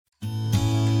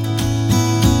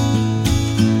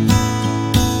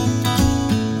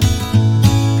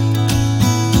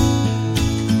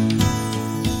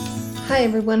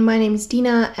everyone, my name is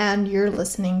Dina and you're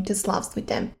listening to Slavs with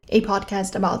Them, a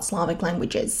podcast about Slavic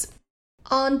languages.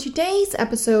 On today's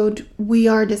episode, we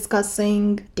are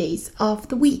discussing days of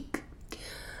the week.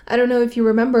 I don't know if you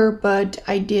remember, but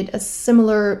I did a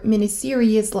similar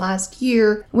mini-series last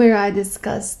year where I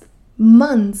discussed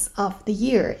months of the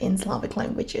year in Slavic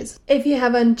languages. If you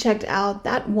haven't checked out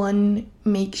that one,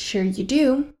 make sure you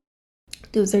do.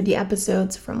 Those are the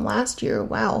episodes from last year.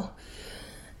 Wow.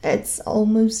 It's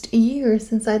almost a year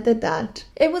since I did that.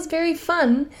 It was very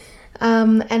fun,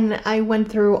 and I went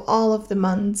through all of the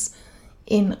months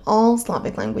in all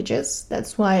Slavic languages.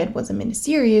 That's why it was a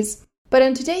mini-series. But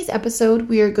in today's episode,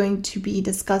 we are going to be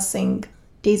discussing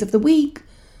days of the week,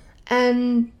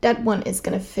 and that one is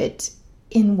going to fit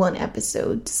in one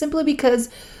episode, simply because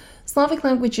all Slavic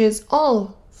languages,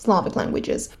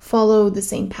 follow the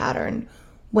same pattern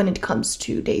when it comes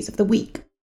to days of the week.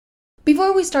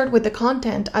 Before we start with the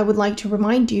content, I would like to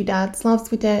remind you that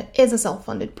Slavstvite is a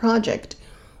self-funded project,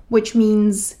 which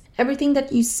means everything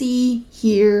that you see,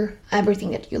 hear, everything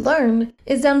that you learn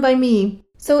is done by me.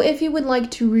 So if you would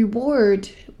like to reward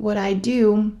what I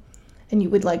do and you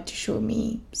would like to show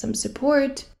me some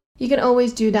support, you can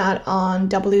always do that on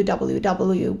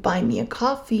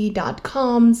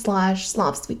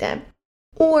www.buymeacoffee.com/Slavstvite.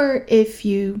 Or if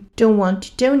you don't want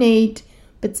to donate,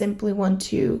 but simply want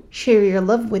to share your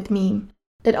love with me,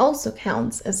 that also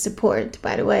counts as support,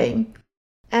 by the way.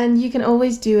 And you can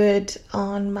always do it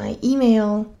on my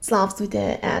email,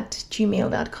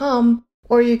 slavstvite@gmail.com,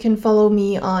 or you can follow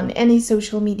me on any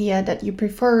social media that you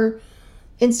prefer,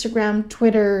 Instagram,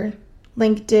 Twitter,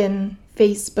 LinkedIn,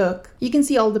 Facebook. You can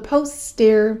see all the posts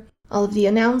there, all of the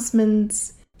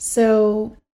announcements.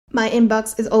 So my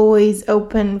inbox is always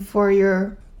open for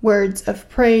your words of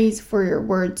praise, for your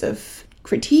words of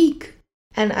critique,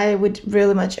 and I would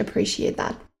really much appreciate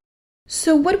that.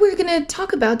 So what we're going to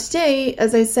talk about today,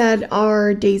 as I said,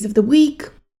 are days of the week.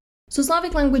 So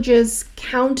Slavic languages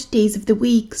count days of the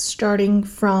week starting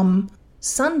from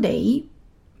Sunday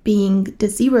being the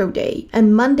 0 day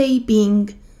and Monday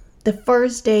being the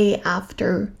first day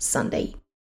after Sunday.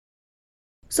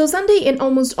 So Sunday in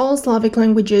almost all Slavic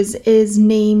languages is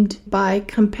named by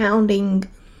compounding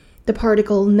the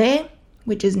particle ne,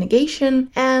 which is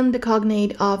negation, and the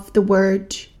cognate of the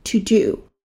word to do.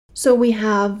 So we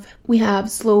have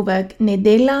Slovak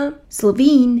nedela,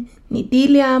 Slovene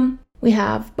nedelja, we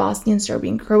have Bosnian,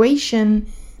 Serbian, Croatian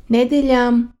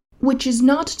nedelja, which is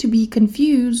not to be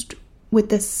confused with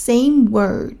the same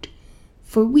word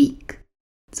for week.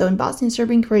 So in Bosnian,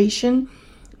 Serbian, Croatian,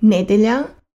 nedelja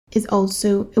is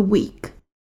also a week.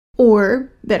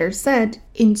 Or, better said,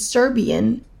 in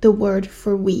Serbian, the word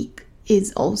for week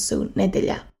is also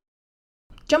nedelja.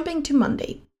 Jumping to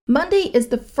Monday. Monday is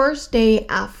the first day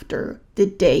after the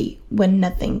day when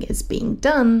nothing is being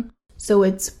done. So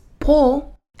it's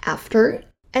po, after,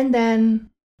 and then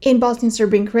in Bosnian,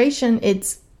 Serbian, Croatian,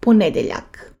 it's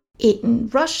ponedeljak. In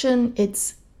Russian,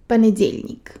 it's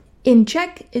ponedeljnik. In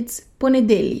Czech, it's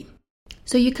ponedelji.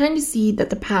 So you kind of see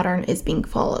that the pattern is being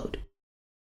followed.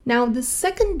 Now, the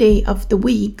second day of the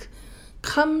week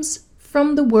comes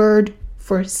from the word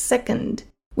for second,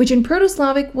 which in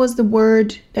Proto-Slavic was the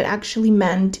word that actually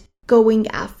meant going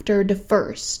after the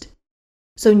first.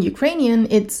 So in Ukrainian,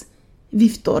 it's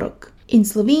vivtorok. In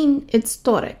Slovene, it's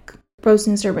torek.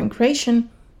 Bosnian, Serbian,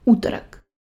 Croatian, utorak.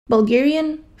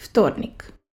 Bulgarian, vtornik,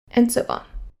 and so on.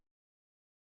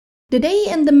 The day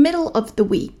in the middle of the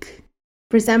week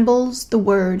resembles the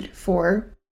word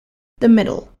for the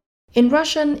middle. In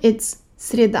Russian, it's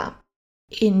sreda.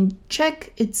 In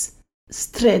Czech, it's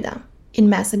streda. In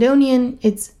Macedonian,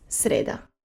 it's sreda.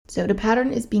 So the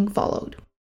pattern is being followed.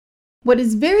 What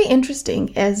is very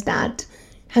interesting is that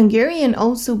Hungarian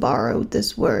also borrowed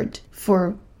this word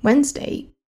for Wednesday.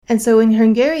 And so in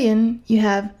Hungarian, you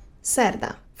have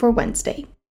szerda for Wednesday.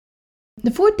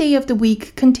 The fourth day of the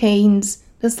week contains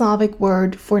the Slavic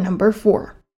word for number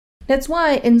 4. That's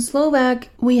why in Slovak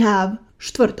we have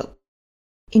štvrtok.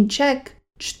 In Czech,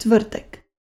 čtvrtek.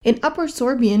 In Upper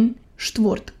Sorbian,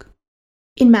 štvrtok.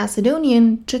 In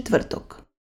Macedonian, četvrtok.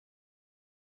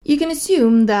 You can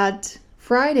assume that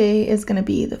Friday is going to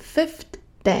be the 5th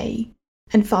day,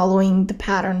 and following the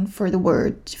pattern for the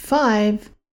word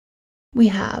 5, we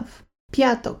have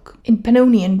piatok in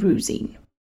Pannonian Rusyn,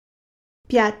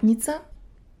 piatnica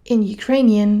in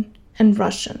Ukrainian and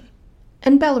Russian,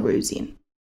 and Belarusian,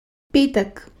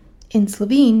 petak in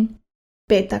Slovene,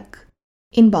 petak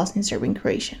in Bosnian, Serbian,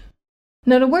 Croatian.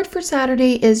 Now the word for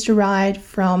Saturday is derived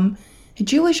from a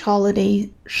Jewish holiday,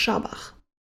 Shabbat.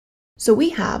 So we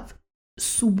have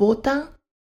subota,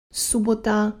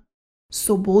 subota,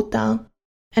 sobota,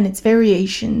 and its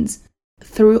variations,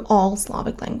 through all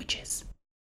Slavic languages.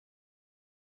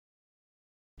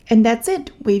 And that's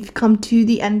it. We've come to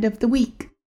the end of the week.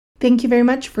 Thank you very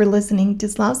much for listening to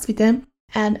Slavsvita,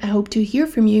 and I hope to hear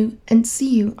from you and see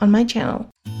you on my channel.